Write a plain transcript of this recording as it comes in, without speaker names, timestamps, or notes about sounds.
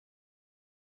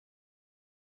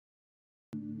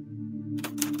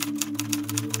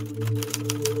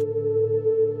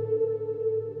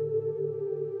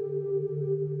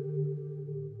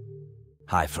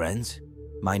Hi friends,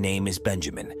 my name is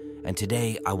Benjamin, and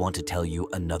today I want to tell you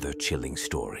another chilling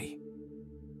story.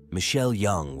 Michelle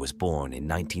Young was born in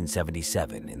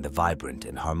 1977 in the vibrant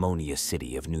and harmonious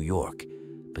city of New York.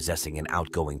 Possessing an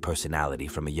outgoing personality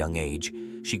from a young age,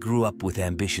 she grew up with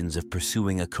ambitions of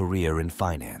pursuing a career in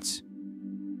finance.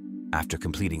 After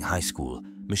completing high school,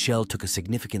 Michelle took a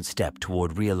significant step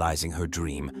toward realizing her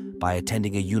dream by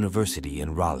attending a university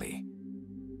in Raleigh.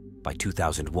 By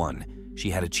 2001,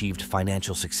 she had achieved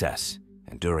financial success,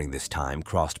 and during this time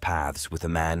crossed paths with a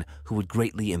man who would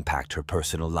greatly impact her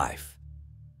personal life.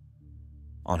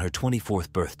 On her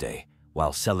 24th birthday,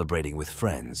 while celebrating with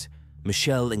friends,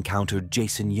 Michelle encountered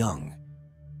Jason Young.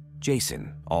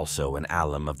 Jason, also an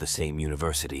alum of the same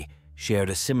university, shared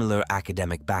a similar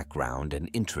academic background and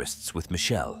interests with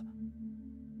Michelle.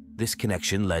 This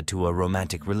connection led to a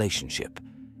romantic relationship,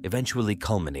 eventually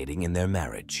culminating in their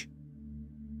marriage.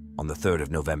 On the 3rd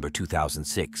of November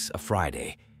 2006, a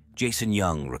Friday, Jason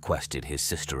Young requested his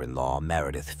sister-in-law,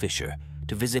 Meredith Fisher,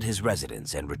 to visit his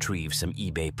residence and retrieve some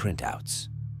eBay printouts.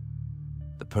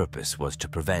 The purpose was to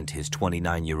prevent his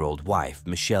 29-year-old wife,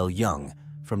 Michelle Young,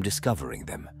 from discovering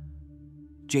them.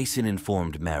 Jason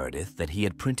informed Meredith that he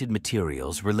had printed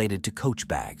materials related to Coach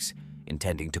bags,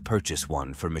 intending to purchase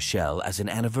one for Michelle as an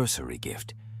anniversary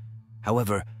gift.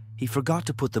 However, he forgot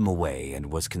to put them away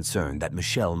and was concerned that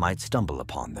Michelle might stumble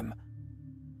upon them.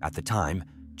 At the time,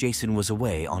 Jason was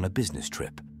away on a business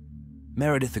trip.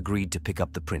 Meredith agreed to pick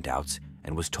up the printouts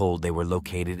and was told they were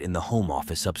located in the home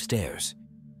office upstairs.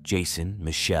 Jason,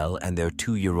 Michelle, and their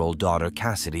 2-year-old daughter,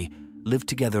 Cassidy, lived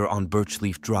together on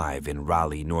Birchleaf Drive in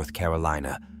Raleigh, North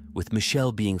Carolina, with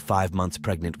Michelle being 5 months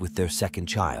pregnant with their second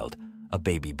child, a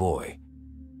baby boy.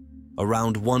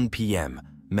 Around 1 p.m.,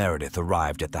 Meredith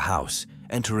arrived at the house,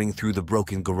 entering through the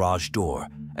broken garage door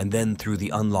and then through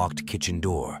the unlocked kitchen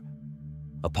door.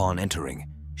 Upon entering,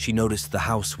 she noticed the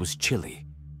house was chilly.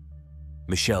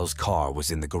 Michelle's car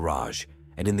was in the garage,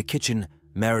 and in the kitchen,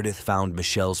 Meredith found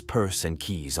Michelle's purse and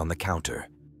keys on the counter.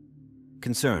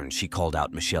 Concerned, she called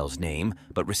out Michelle's name,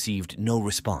 but received no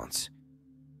response.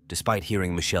 Despite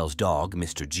hearing Michelle's dog,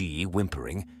 Mr. G,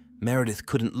 whimpering, Meredith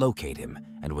couldn't locate him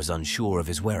and was unsure of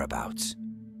his whereabouts.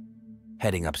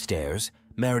 Heading upstairs,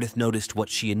 Meredith noticed what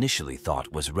she initially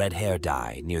thought was red hair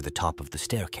dye near the top of the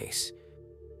staircase.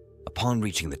 Upon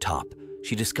reaching the top,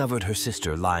 she discovered her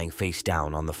sister lying face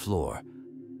down on the floor.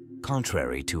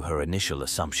 Contrary to her initial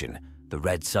assumption, the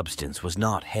red substance was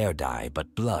not hair dye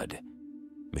but blood.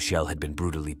 Michelle had been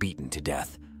brutally beaten to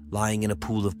death, lying in a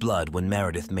pool of blood when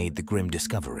Meredith made the grim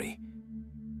discovery.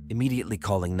 Immediately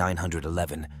calling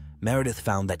 911, Meredith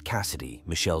found that Cassidy,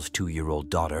 Michelle's 2-year-old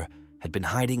daughter, had been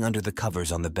hiding under the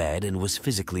covers on the bed and was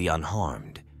physically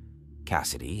unharmed.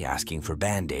 Cassidy, asking for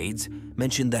Band-Aids,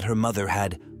 mentioned that her mother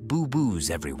had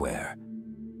boo-boos everywhere.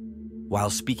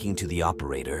 While speaking to the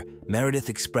operator,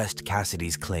 Meredith expressed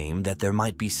Cassidy's claim that there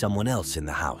might be someone else in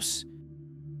the house.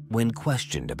 When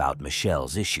questioned about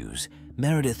Michelle's issues,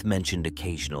 Meredith mentioned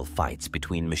occasional fights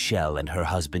between Michelle and her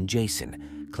husband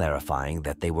Jason, clarifying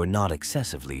that they were not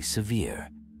excessively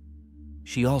severe.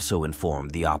 She also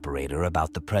informed the operator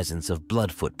about the presence of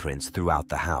blood footprints throughout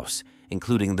the house,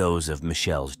 including those of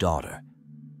Michelle's daughter.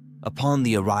 Upon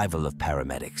the arrival of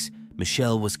paramedics,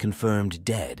 Michelle was confirmed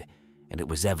dead, and it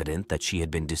was evident that she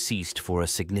had been deceased for a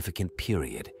significant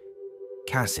period.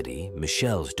 Cassidy,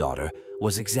 Michelle's daughter,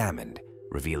 was examined,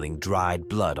 revealing dried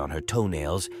blood on her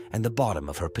toenails and the bottom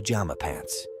of her pajama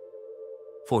pants.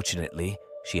 Fortunately,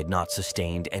 she had not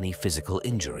sustained any physical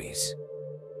injuries.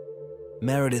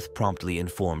 Meredith promptly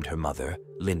informed her mother,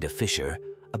 Linda Fisher,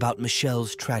 about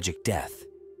Michelle's tragic death.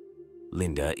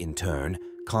 Linda, in turn,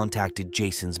 contacted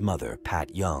Jason's mother,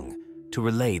 Pat Young, to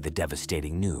relay the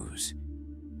devastating news.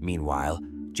 Meanwhile,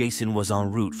 Jason was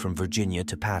en route from Virginia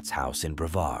to Pat's house in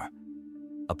Brevard.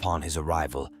 Upon his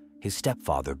arrival, his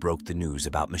stepfather broke the news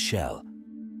about Michelle.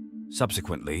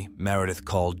 Subsequently, Meredith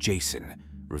called Jason,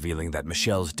 revealing that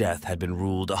Michelle's death had been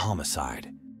ruled a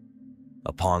homicide.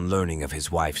 Upon learning of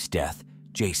his wife's death,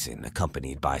 Jason,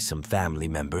 accompanied by some family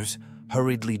members,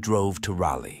 hurriedly drove to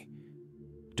Raleigh.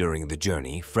 During the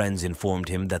journey, friends informed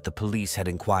him that the police had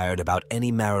inquired about any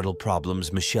marital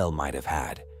problems Michelle might have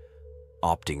had.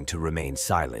 Opting to remain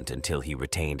silent until he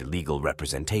retained legal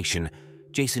representation,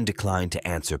 Jason declined to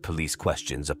answer police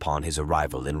questions upon his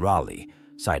arrival in Raleigh,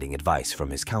 citing advice from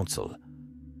his counsel.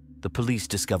 The police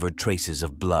discovered traces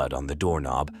of blood on the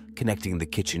doorknob connecting the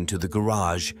kitchen to the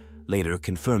garage, later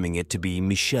confirming it to be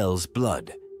Michelle's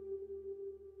blood.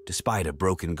 Despite a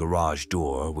broken garage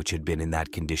door, which had been in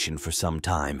that condition for some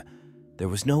time, there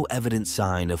was no evident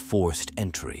sign of forced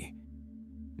entry.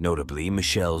 Notably,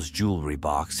 Michelle's jewelry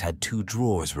box had 2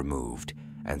 drawers removed,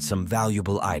 and some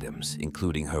valuable items,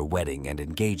 including her wedding and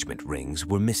engagement rings,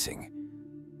 were missing.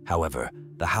 However,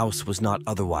 the house was not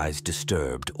otherwise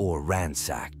disturbed or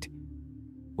ransacked.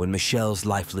 When Michelle's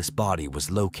lifeless body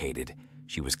was located,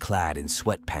 she was clad in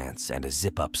sweatpants and a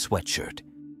zip-up sweatshirt.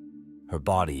 Her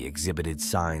body exhibited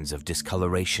signs of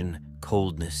discoloration,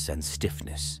 coldness, and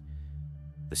stiffness.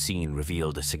 The scene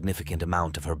revealed a significant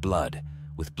amount of her blood,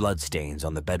 with bloodstains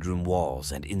on the bedroom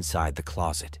walls and inside the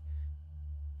closet.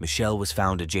 Michelle was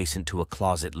found adjacent to a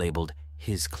closet labeled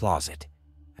 "his closet,"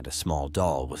 and a small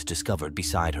doll was discovered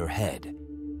beside her head.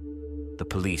 The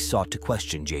police sought to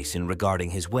question Jason regarding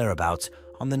his whereabouts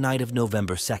on the night of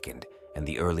November 2nd and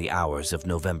the early hours of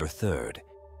November 3rd.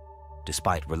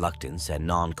 Despite reluctance and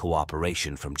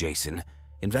non-cooperation from Jason,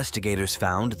 investigators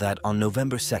found that on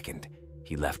November 2nd,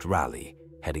 he left Raleigh,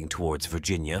 heading towards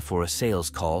Virginia for a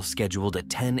sales call scheduled at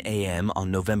 10 a.m.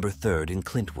 on November 3rd in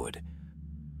Clintwood.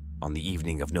 On the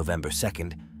evening of November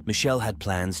 2nd, Michelle had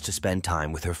plans to spend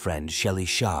time with her friend Shelley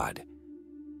Schad.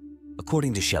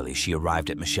 According to Shelley, she arrived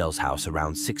at Michelle's house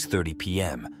around 6:30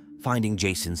 p.m., finding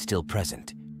Jason still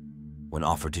present. When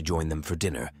offered to join them for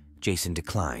dinner, Jason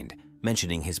declined,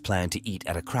 mentioning his plan to eat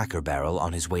at a Cracker Barrel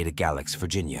on his way to Galax,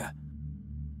 Virginia.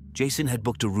 Jason had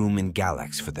booked a room in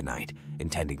Galax for the night,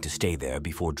 intending to stay there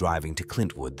before driving to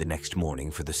Clintwood the next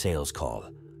morning for the sales call.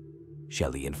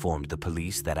 Shelley informed the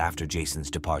police that after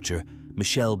Jason's departure,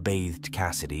 Michelle bathed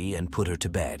Cassidy and put her to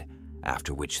bed,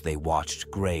 after which they watched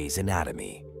Grey's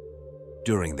Anatomy.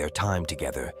 During their time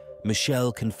together,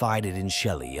 Michelle confided in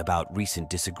Shelley about recent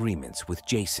disagreements with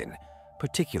Jason,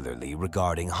 particularly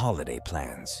regarding holiday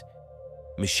plans.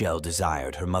 Michelle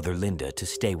desired her mother Linda to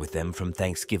stay with them from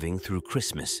Thanksgiving through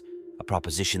Christmas, a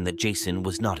proposition that Jason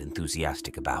was not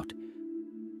enthusiastic about.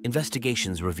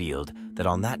 Investigations revealed that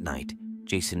on that night,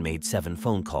 Jason made 7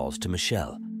 phone calls to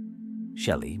Michelle.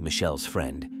 Shelley, Michelle's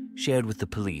friend, shared with the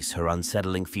police her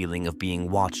unsettling feeling of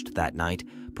being watched that night,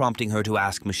 prompting her to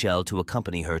ask Michelle to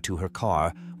accompany her to her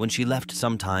car when she left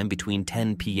sometime between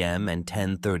 10 p.m. and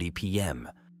 10:30 p.m.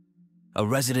 A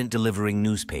resident delivering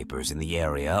newspapers in the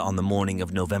area on the morning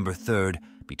of November 3rd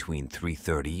between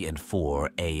 3:30 and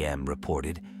 4 a.m.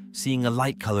 reported seeing a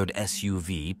light-colored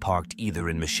SUV parked either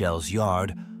in Michelle's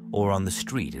yard or on the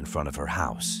street in front of her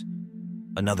house.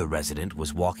 Another resident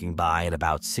was walking by at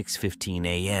about 6:15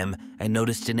 a.m. and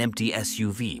noticed an empty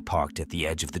SUV parked at the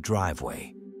edge of the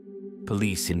driveway.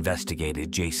 Police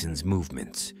investigated Jason's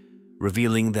movements,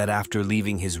 revealing that after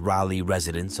leaving his Raleigh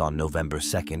residence on November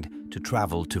 2nd to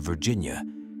travel to Virginia,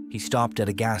 he stopped at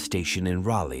a gas station in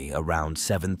Raleigh around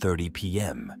 7:30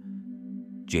 p.m.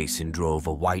 Jason drove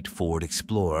a white Ford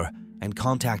Explorer and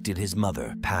contacted his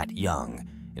mother, Pat Young,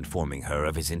 informing her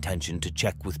of his intention to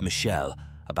check with Michelle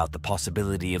about the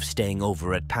possibility of staying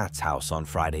over at Pat's house on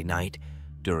Friday night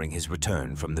during his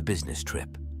return from the business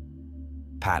trip.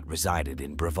 Pat resided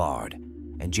in Brevard,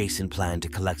 and Jason planned to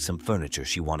collect some furniture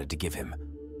she wanted to give him.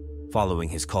 Following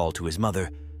his call to his mother,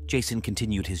 Jason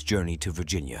continued his journey to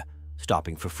Virginia,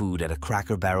 stopping for food at a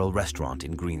Cracker Barrel restaurant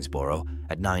in Greensboro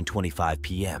at 9:25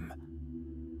 p.m.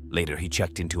 Later, he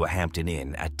checked into a Hampton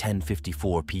Inn at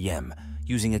 10:54 p.m.,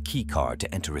 using a key card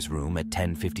to enter his room at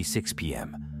 10:56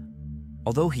 p.m.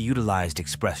 Although he utilized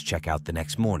express checkout the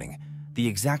next morning, the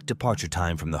exact departure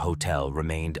time from the hotel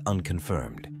remained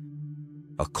unconfirmed.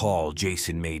 A call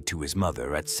Jason made to his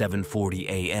mother at 7:40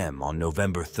 a.m. on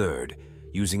November 3rd,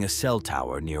 using a cell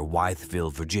tower near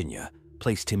Wytheville, Virginia,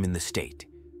 placed him in the state.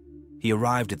 He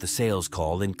arrived at the sales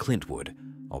call in Clintwood,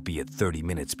 albeit 30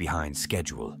 minutes behind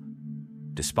schedule.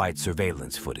 Despite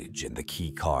surveillance footage and the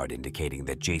key card indicating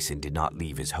that Jason did not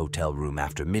leave his hotel room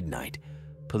after midnight,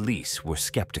 police were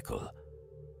skeptical.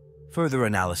 Further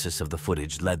analysis of the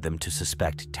footage led them to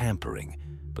suspect tampering,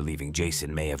 believing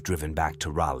Jason may have driven back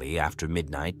to Raleigh after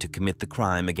midnight to commit the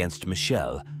crime against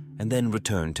Michelle and then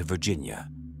return to Virginia.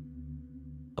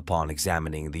 Upon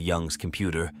examining the Young's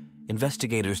computer,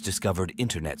 investigators discovered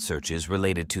internet searches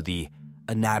related to the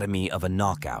anatomy of a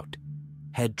knockout,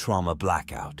 head trauma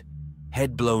blackout,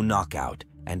 head blow knockout,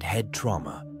 and head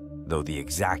trauma, though the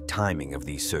exact timing of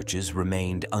these searches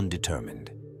remained undetermined.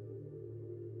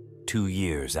 2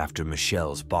 years after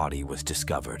Michelle's body was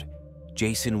discovered,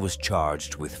 Jason was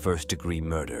charged with first-degree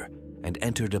murder and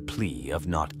entered a plea of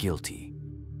not guilty.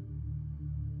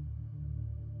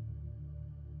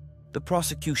 The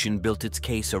prosecution built its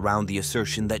case around the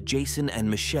assertion that Jason and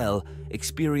Michelle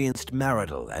experienced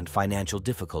marital and financial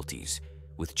difficulties,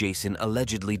 with Jason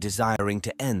allegedly desiring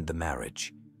to end the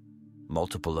marriage.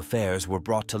 Multiple affairs were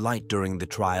brought to light during the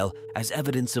trial as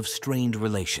evidence of strained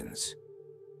relations.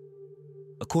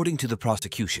 According to the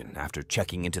prosecution, after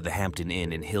checking into the Hampton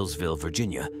Inn in Hillsville,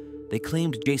 Virginia, they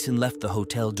claimed Jason left the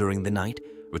hotel during the night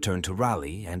returned to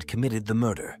Raleigh, and committed the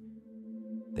murder.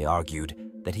 They argued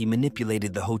that he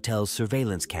manipulated the hotel's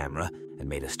surveillance camera and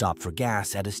made a stop for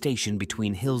gas at a station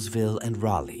between Hillsville and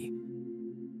Raleigh.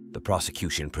 The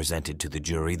prosecution presented to the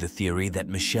jury the theory that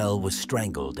Michelle was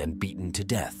strangled and beaten to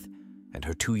death, and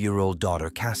her 2-year-old daughter,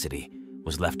 Cassidy,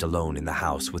 was left alone in the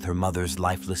house with her mother's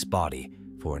lifeless body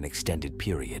for an extended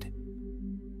period.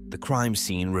 The crime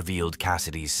scene revealed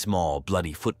Cassidy's small,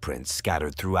 bloody footprints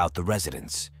scattered throughout the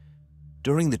residence.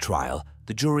 During the trial,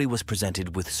 the jury was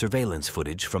presented with surveillance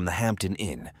footage from the Hampton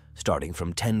Inn, starting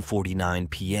from 10:49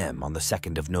 p.m. on the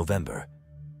 2nd of November.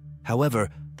 However,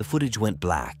 the footage went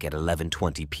black at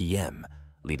 11:20 p.m.,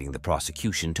 leading the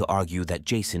prosecution to argue that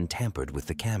Jason tampered with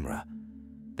the camera.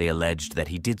 They alleged that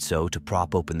he did so to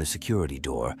prop open the security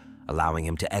door, allowing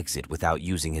him to exit without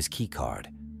using his keycard.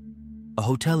 A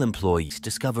hotel employee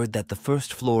discovered that the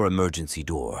first-floor emergency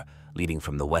door, leading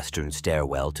from the western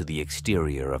stairwell to the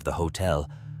exterior of the hotel,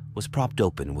 was propped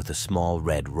open with a small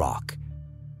red rock.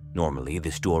 Normally,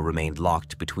 this door remained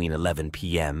locked between 11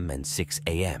 p.m. and 6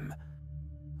 a.m.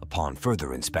 Upon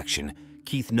further inspection,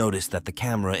 Keith noticed that the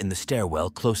camera in the stairwell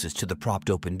closest to the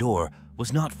propped-open door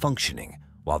was not functioning,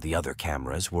 while the other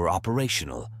cameras were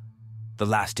operational. The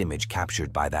last image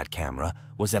captured by that camera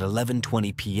was at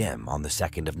 11:20 p.m. on the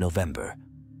 2nd of November.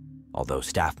 Although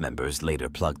staff members later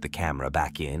plugged the camera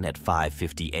back in at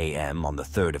 5:50 a.m. on the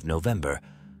 3rd of November,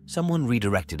 someone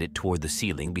redirected it toward the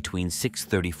ceiling between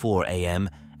 6:34 a.m.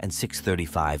 and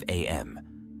 6:35 a.m.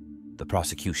 The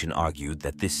prosecution argued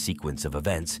that this sequence of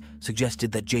events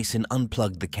suggested that Jason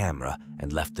unplugged the camera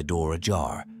and left the door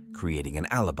ajar, creating an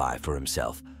alibi for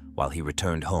himself while he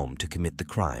returned home to commit the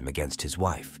crime against his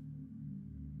wife.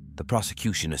 The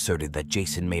prosecution asserted that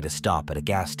Jason made a stop at a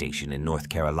gas station in North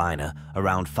Carolina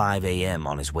around 5 a.m.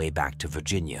 on his way back to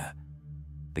Virginia.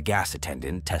 The gas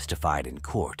attendant testified in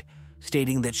court,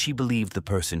 stating that she believed the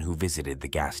person who visited the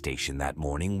gas station that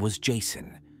morning was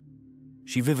Jason.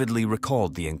 She vividly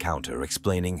recalled the encounter,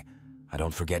 explaining, "I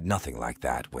don't forget nothing like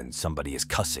that when somebody is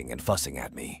cussing and fussing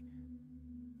at me."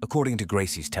 According to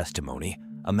Gracie's testimony,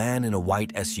 a man in a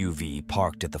white SUV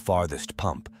parked at the farthest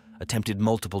pump attempted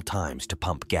multiple times to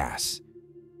pump gas.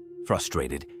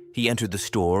 Frustrated, he entered the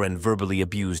store and verbally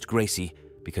abused Gracie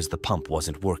because the pump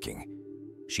wasn't working.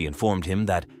 She informed him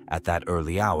that, at that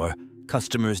early hour,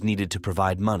 customers needed to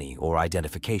provide money or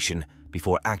identification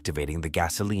before activating the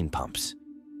gasoline pumps.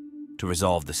 To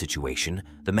resolve the situation,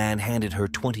 the man handed her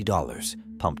 $20,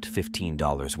 pumped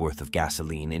 $15 worth of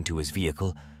gasoline into his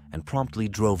vehicle, and promptly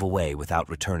drove away without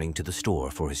returning to the store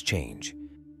for his change.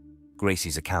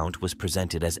 Gracie's account was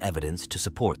presented as evidence to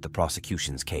support the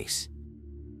prosecution's case.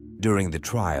 During the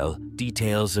trial,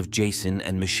 details of Jason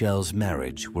and Michelle's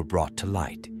marriage were brought to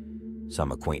light.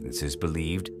 Some acquaintances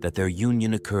believed that their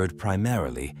union occurred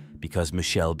primarily because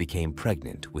Michelle became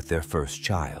pregnant with their first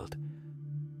child.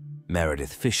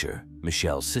 Meredith Fisher,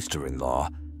 Michelle's sister-in-law,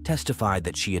 testified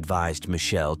that she advised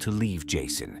Michelle to leave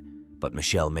Jason, but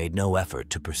Michelle made no effort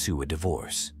to pursue a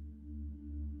divorce.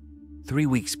 3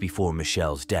 weeks before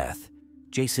Michelle's death,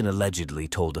 Jason allegedly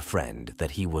told a friend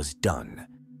that he was done.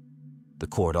 The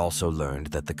court also learned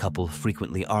that the couple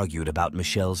frequently argued about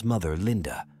Michelle's mother,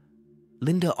 Linda.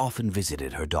 Linda often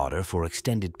visited her daughter for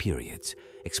extended periods,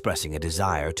 expressing a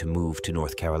desire to move to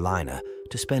North Carolina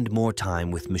to spend more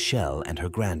time with Michelle and her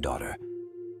granddaughter.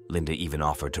 Linda even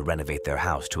offered to renovate their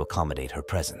house to accommodate her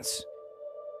presence.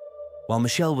 While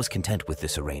Michelle was content with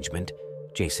this arrangement,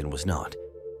 Jason was not.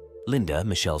 Linda,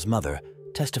 Michelle's mother,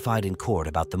 testified in court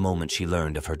about the moment she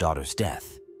learned of her daughter's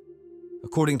death.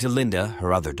 According to Linda,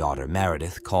 her other daughter,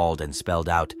 Meredith, called and spelled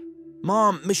out,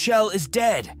 "Mom, Michelle is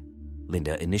dead!"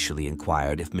 Linda initially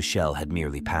inquired if Michelle had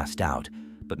merely passed out,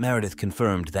 but Meredith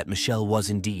confirmed that Michelle was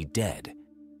indeed dead.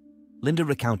 Linda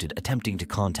recounted attempting to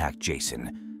contact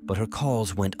Jason, but her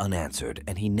calls went unanswered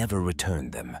and he never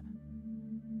returned them.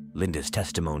 Linda's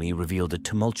testimony revealed a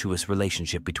tumultuous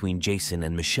relationship between Jason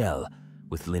and Michelle,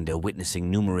 with Linda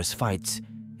witnessing numerous fights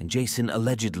and Jason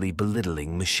allegedly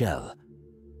belittling Michelle.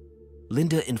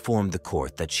 Linda informed the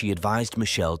court that she advised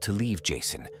Michelle to leave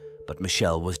Jason, but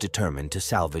Michelle was determined to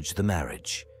salvage the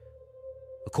marriage.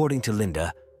 According to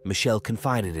Linda, Michelle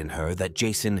confided in her that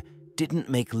Jason didn't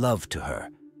make love to her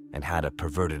and had a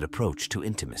perverted approach to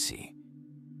intimacy.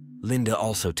 Linda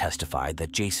also testified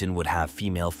that Jason would have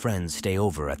female friends stay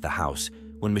over at the house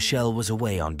when Michelle was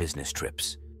away on business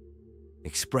trips.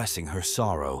 Expressing her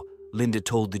sorrow, Linda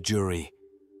told the jury,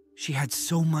 "She had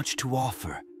so much to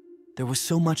offer. There was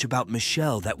so much about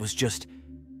Michelle that was just,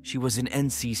 she was an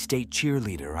NC State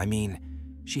cheerleader. I mean,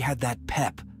 she had that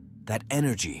pep, that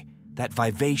energy, that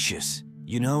vivacious,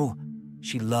 you know?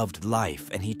 She loved life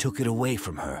and he took it away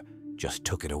from her, just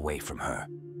took it away from her.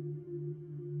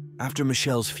 After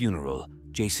Michelle's funeral,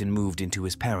 Jason moved into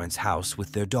his parents' house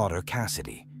with their daughter,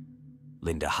 Cassidy.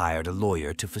 Linda hired a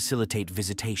lawyer to facilitate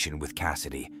visitation with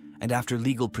Cassidy, and after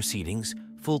legal proceedings,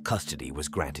 full custody was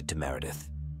granted to Meredith.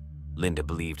 Linda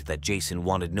believed that Jason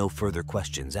wanted no further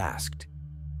questions asked.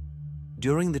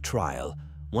 During the trial,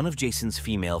 one of Jason's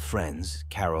female friends,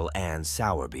 Carol Ann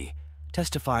Sowerby,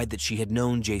 testified that she had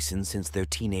known Jason since their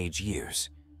teenage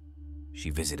years. She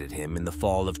visited him in the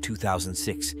fall of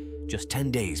 2006, just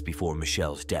 10 days before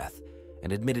Michelle's death,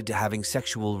 and admitted to having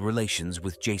sexual relations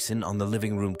with Jason on the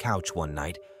living room couch one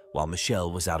night while Michelle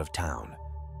was out of town.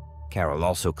 Carol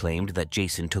also claimed that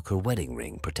Jason took her wedding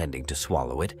ring, pretending to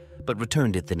swallow it, but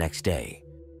returned it the next day.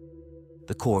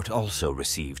 The court also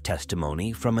received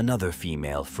testimony from another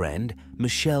female friend,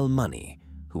 Michelle Money,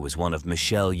 who was one of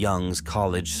Michelle Young's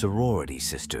college sorority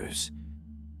sisters.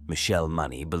 Michelle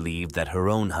Money believed that her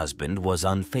own husband was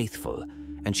unfaithful,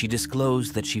 and she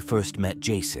disclosed that she first met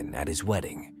Jason at his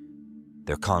wedding.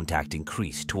 Their contact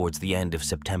increased towards the end of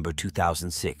September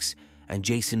 2006, and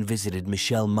Jason visited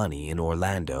Michelle Money in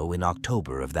Orlando in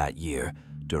October of that year,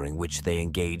 during which they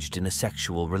engaged in a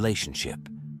sexual relationship.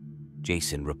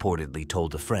 Jason reportedly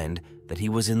told a friend that he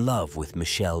was in love with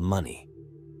Michelle Money.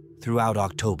 Throughout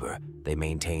October, they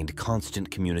maintained constant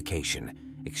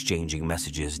communication, exchanging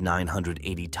messages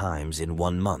 980 times in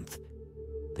 1 month.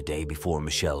 The day before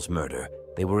Michelle's murder,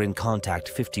 they were in contact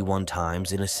 51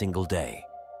 times in a single day.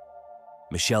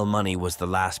 Michelle Money was the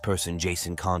last person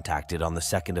Jason contacted on the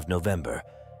 2nd of November,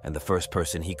 and the first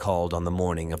person he called on the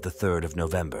morning of the 3rd of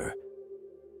November.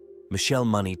 Michelle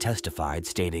Money testified,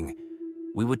 stating,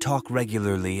 "We would talk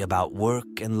regularly about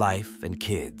work and life and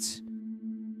kids."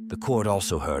 The court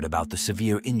also heard about the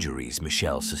severe injuries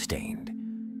Michelle sustained.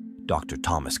 Dr.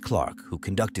 Thomas Clark, who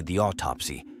conducted the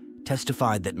autopsy,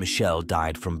 testified that Michelle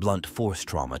died from blunt force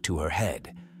trauma to her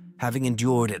head, having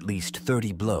endured at least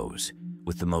 30 blows,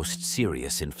 with the most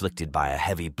serious inflicted by a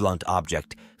heavy blunt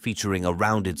object featuring a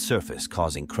rounded surface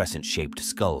causing crescent-shaped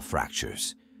skull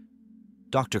fractures.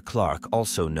 Dr. Clark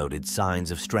also noted signs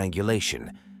of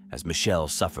strangulation, as Michelle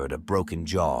suffered a broken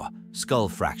jaw, skull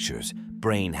fractures,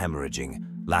 brain hemorrhaging,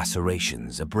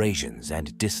 lacerations, abrasions,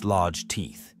 and dislodged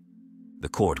teeth. The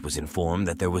court was informed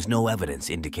that there was no evidence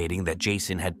indicating that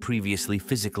Jason had previously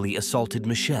physically assaulted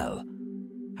Michelle.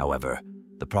 However,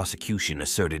 the prosecution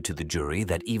asserted to the jury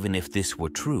that even if this were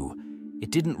true,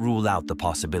 it didn't rule out the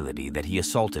possibility that he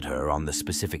assaulted her on the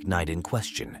specific night in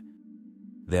question.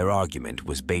 Their argument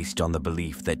was based on the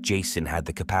belief that Jason had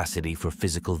the capacity for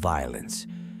physical violence,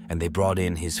 and they brought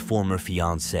in his former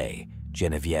fiancée,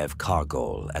 Genevieve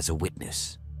Cargol, as a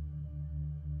witness.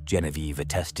 Genevieve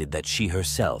attested that she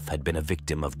herself had been a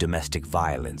victim of domestic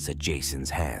violence at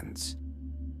Jason's hands.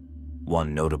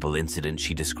 One notable incident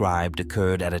she described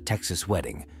occurred at a Texas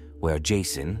wedding, where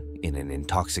Jason, in an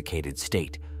intoxicated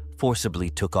state, forcibly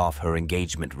took off her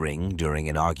engagement ring during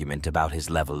an argument about his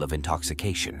level of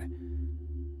intoxication.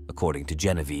 According to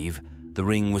Genevieve, the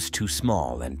ring was too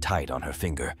small and tight on her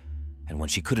finger, and when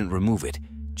she couldn't remove it,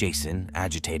 Jason,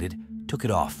 agitated, took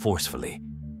it off forcefully.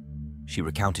 She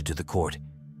recounted to the court,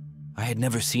 "I had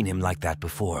never seen him like that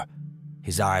before.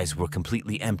 His eyes were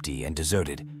completely empty and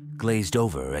deserted, glazed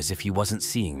over as if he wasn't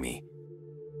seeing me."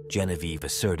 Genevieve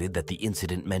asserted that the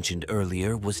incident mentioned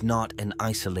earlier was not an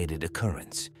isolated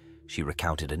occurrence. She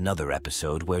recounted another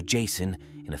episode where Jason,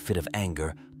 in a fit of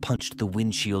anger, punched the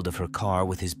windshield of her car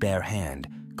with his bare hand,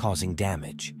 causing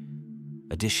damage.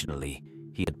 Additionally,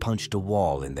 he had punched a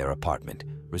wall in their apartment,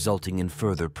 resulting in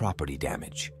further property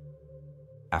damage.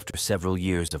 After several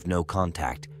years of no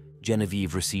contact,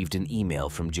 Genevieve received an email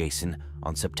from Jason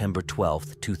on September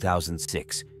 12,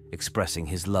 2006, expressing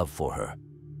his love for her.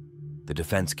 The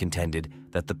defense contended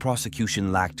that the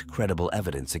prosecution lacked credible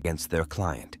evidence against their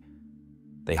client.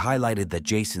 They highlighted that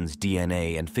Jason's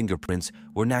DNA and fingerprints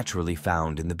were naturally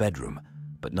found in the bedroom,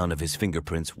 but none of his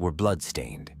fingerprints were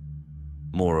blood-stained.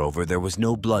 Moreover, there was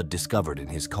no blood discovered in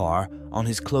his car, on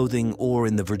his clothing, or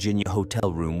in the Virginia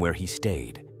hotel room where he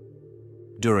stayed.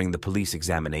 During the police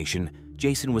examination,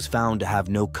 Jason was found to have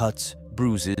no cuts,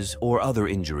 bruises, or other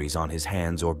injuries on his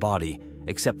hands or body,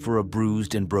 except for a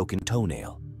bruised and broken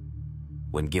toenail.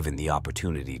 When given the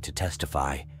opportunity to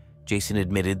testify, Jason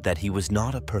admitted that he was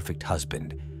not a perfect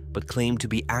husband, but claimed to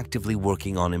be actively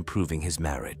working on improving his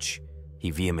marriage.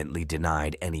 He vehemently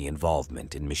denied any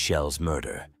involvement in Michelle's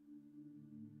murder.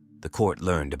 The court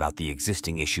learned about the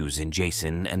existing issues in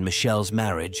Jason and Michelle's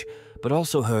marriage, but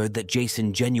also heard that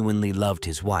Jason genuinely loved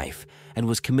his wife and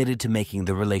was committed to making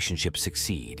the relationship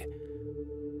succeed.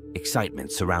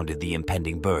 Excitement surrounded the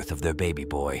impending birth of their baby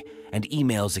boy, and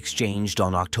emails exchanged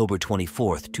on October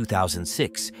 24,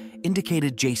 2006,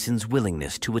 indicated Jason's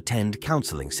willingness to attend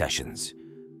counseling sessions.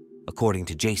 According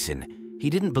to Jason, he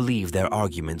didn't believe their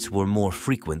arguments were more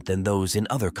frequent than those in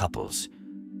other couples.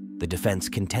 The defense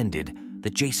contended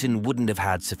that Jason wouldn't have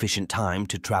had sufficient time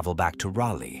to travel back to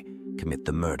Raleigh, commit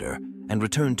the murder, and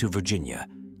return to Virginia,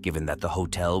 given that the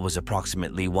hotel was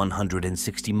approximately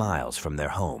 160 miles from their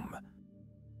home.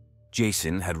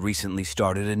 Jason had recently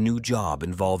started a new job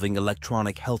involving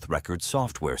electronic health record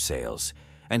software sales,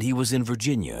 and he was in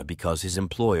Virginia because his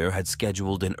employer had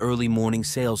scheduled an early morning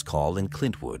sales call in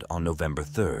Clintwood on November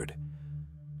 3rd.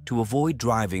 To avoid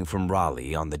driving from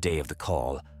Raleigh on the day of the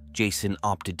call, Jason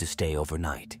opted to stay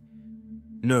overnight.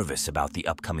 Nervous about the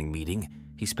upcoming meeting,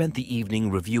 he spent the evening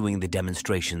reviewing the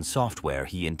demonstration software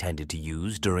he intended to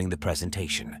use during the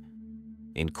presentation.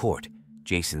 In court,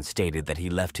 Jason stated that he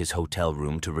left his hotel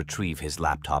room to retrieve his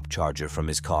laptop charger from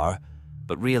his car,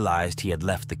 but realized he had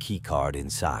left the key card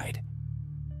inside.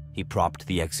 He propped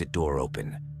the exit door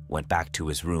open, went back to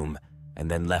his room, and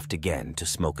then left again to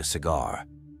smoke a cigar.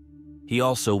 He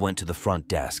also went to the front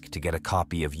desk to get a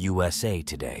copy of USA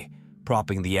Today,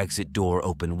 propping the exit door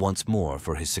open once more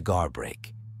for his cigar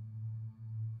break.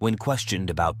 When questioned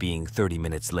about being 30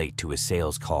 minutes late to his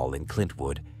sales call in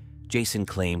Clintwood, Jason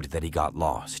claimed that he got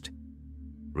lost.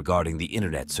 Regarding the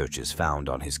internet searches found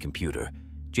on his computer,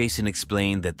 Jason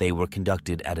explained that they were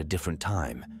conducted at a different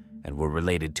time and were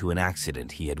related to an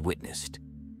accident he had witnessed.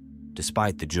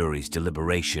 Despite the jury's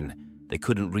deliberation, they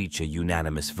couldn't reach a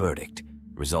unanimous verdict,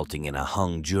 resulting in a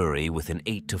hung jury with an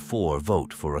 8-4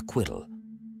 vote for acquittal.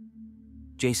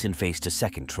 Jason faced a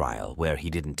second trial where he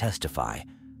didn't testify,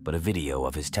 but a video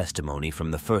of his testimony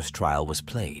from the first trial was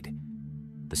played.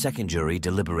 The second jury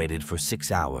deliberated for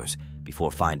 6 hours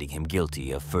before finding him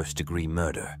guilty of first-degree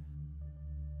murder.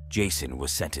 Jason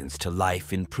was sentenced to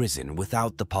life in prison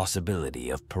without the possibility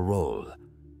of parole.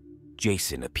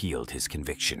 Jason appealed his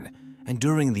conviction, and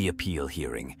during the appeal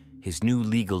hearing, his new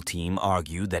legal team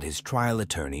argued that his trial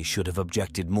attorney should have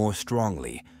objected more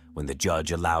strongly when the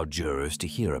judge allowed jurors to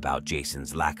hear about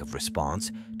Jason's lack of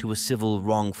response to a civil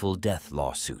wrongful death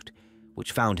lawsuit,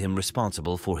 which found him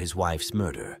responsible for his wife's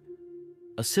murder.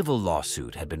 A civil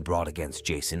lawsuit had been brought against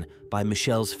Jason by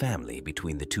Michelle's family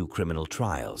between the two criminal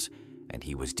trials, and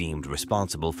he was deemed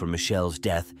responsible for Michelle's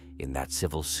death in that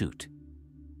civil suit.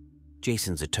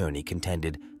 Jason's attorney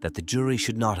contended that the jury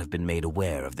should not have been made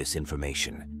aware of this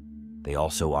information. They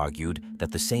also argued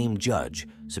that the same judge,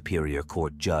 Superior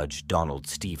Court Judge Donald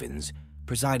Stevens,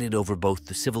 presided over both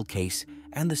the civil case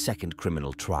and the second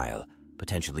criminal trial,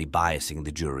 potentially biasing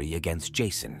the jury against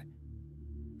Jason.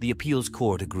 The appeals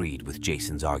court agreed with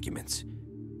Jason's arguments.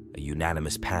 A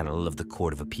unanimous panel of the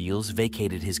Court of Appeals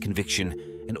vacated his conviction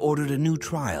and ordered a new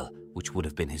trial, which would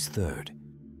have been his third.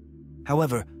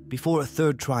 However, before a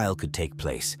third trial could take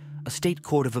place, a state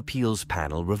Court of Appeals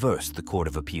panel reversed the Court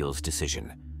of Appeals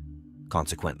decision.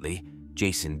 Consequently,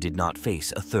 Jason did not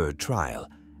face a third trial,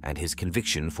 and his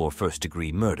conviction for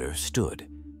first-degree murder stood.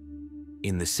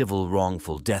 In the civil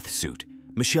wrongful death suit,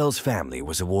 Michelle's family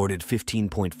was awarded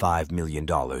 $15.5 million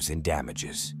in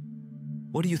damages.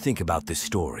 What do you think about this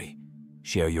story?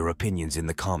 Share your opinions in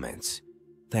the comments.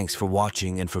 Thanks for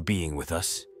watching and for being with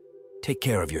us. Take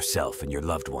care of yourself and your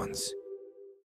loved ones.